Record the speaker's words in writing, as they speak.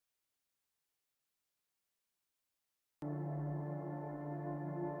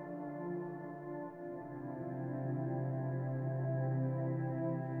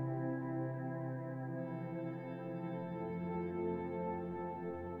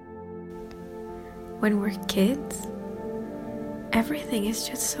when we're kids, everything is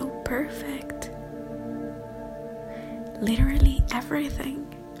just so perfect. Literally everything.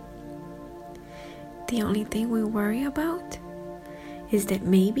 The only thing we worry about is that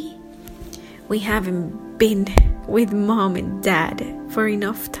maybe we haven't been with mom and dad for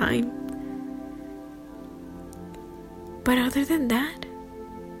enough time. But other than that,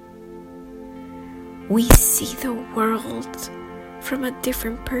 we see the world from a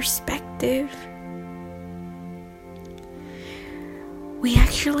different perspective. We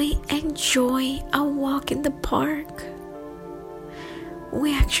actually enjoy a walk in the park.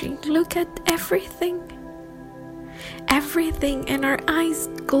 We actually look at everything, and our eyes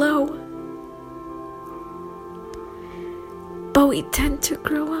glow. But we tend to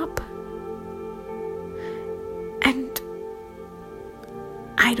grow up, and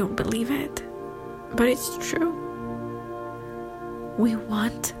I don't believe it, but it's true. We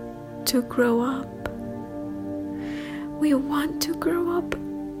want to grow up. We want to grow up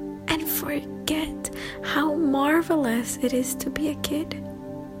and forget how marvelous it is to be a kid.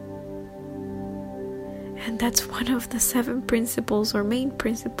 And that's one of the 7 principles or main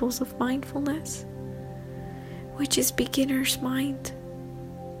principles of mindfulness, which is beginner's mind.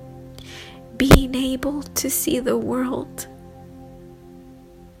 Being able to see the world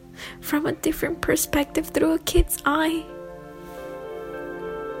from a different perspective through a kid's eye.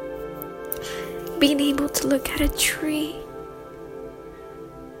 Being able to look at a tree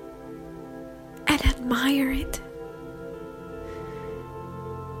and admire it,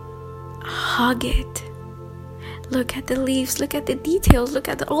 hug it, look at the leaves, look at the details, look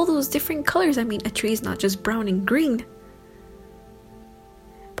at all those different colors. I mean, a tree is not just brown and green,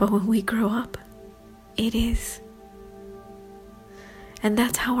 but when we grow up, it is. And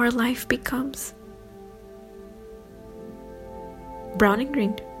that's how our life becomes. Brown and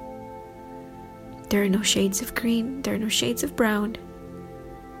green. There are no shades of green, there are no shades of brown.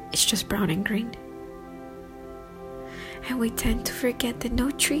 It's just brown and green. And we tend to forget that no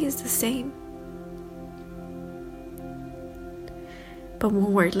tree is the same. But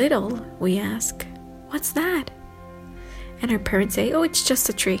when we're little, we ask, "What's that?" And our parents say, "Oh, it's just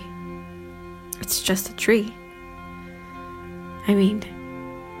a tree." It's just a tree. I mean,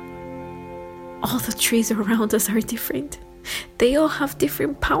 all the trees around us are different. They all have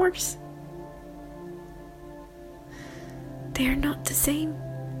different powers. They are not the same.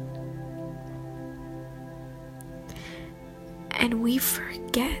 And we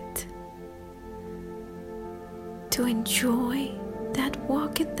forget to enjoy that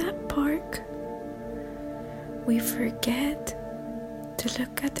walk in that park. We forget to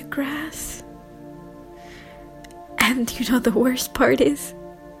look at the grass. And the worst part is,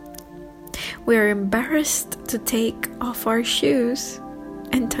 we're embarrassed to take off our shoes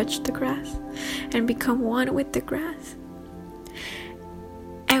and touch the grass and become one with the grass.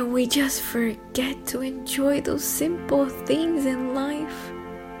 And we just forget to enjoy those simple things in life.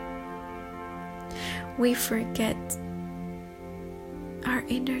 We forget our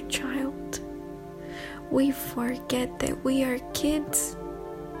inner child. We forget that we are kids.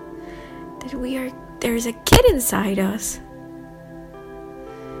 There's a kid inside us.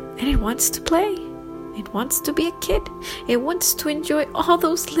 And it wants to play. It wants to be a kid. It wants to enjoy all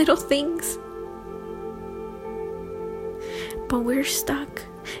those little things. But we're stuck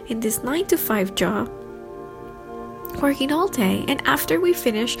in this 9-to-5 job, working all day, and after we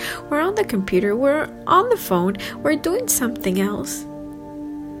finish, we're on the computer, we're on the phone, we're doing something else.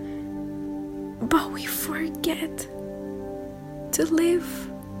 But we forget to live.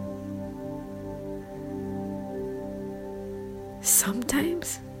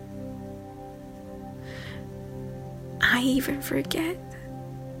 Sometimes I even forget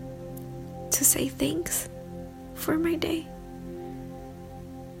to say thanks for my day.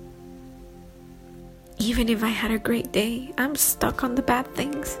 Even if I had a great day, I'm stuck on the bad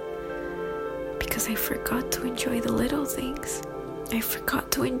things because I forgot to enjoy the little things. I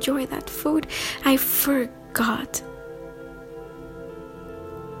forgot to enjoy that food. I forgot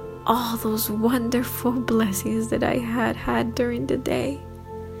all those wonderful blessings that I had during the day.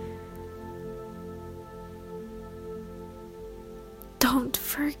 Don't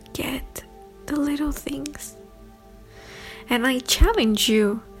forget the little things. And I challenge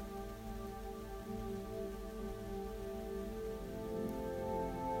you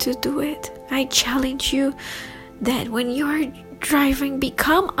to do it. I challenge you that when you're driving,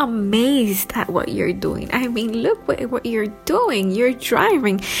 become amazed at what you're doing. I mean, look what you're doing. You're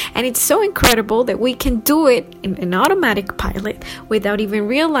driving, and it's so incredible that we can do it in an automatic pilot without even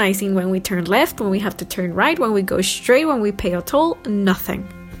realizing when we turn left, when we have to turn right, when we go straight, when we pay a toll, nothing.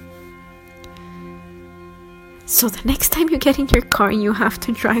 So the next time you get in your car and you have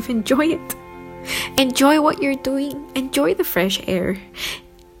to drive, enjoy it. Enjoy what you're doing. Enjoy the fresh air.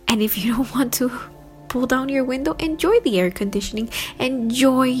 And if you don't want to pull down your window, enjoy the air conditioning.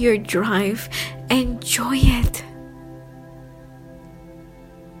 Enjoy your drive. Enjoy it.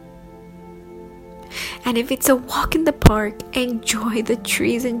 And if it's a walk in the park, enjoy the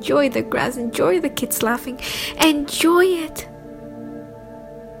trees, enjoy the grass, enjoy the kids laughing. Enjoy it.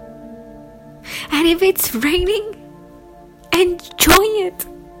 And if it's raining, enjoy it.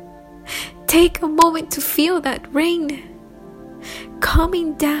 Take a moment to feel that rain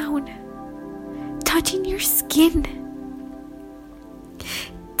coming down, touching your skin.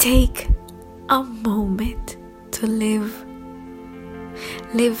 Take a moment to live.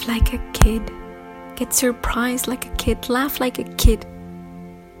 Live like a kid. Get surprised like a kid. Laugh like a kid.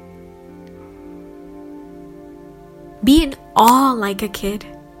 Be in awe like a kid.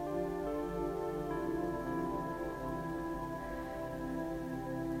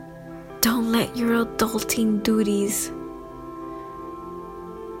 Don't let your adulting duties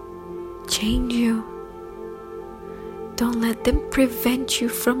change you. Don't let them prevent you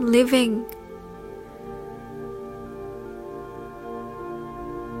from living.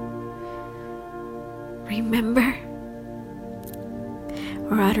 Remember,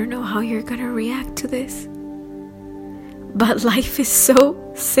 or I don't know how you're gonna react to this, but life is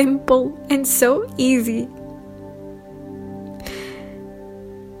so simple and so easy.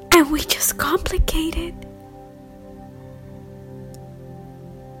 And we just complicate it.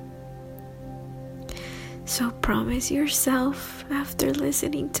 So promise yourself, after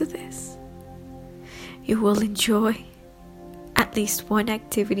listening to this, you will enjoy at least one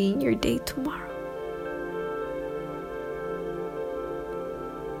activity in your day tomorrow.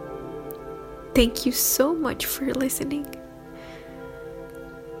 Thank you so much for listening.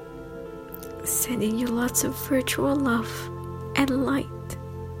 Sending you lots of virtual love and light.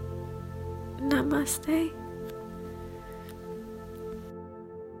 Namaste.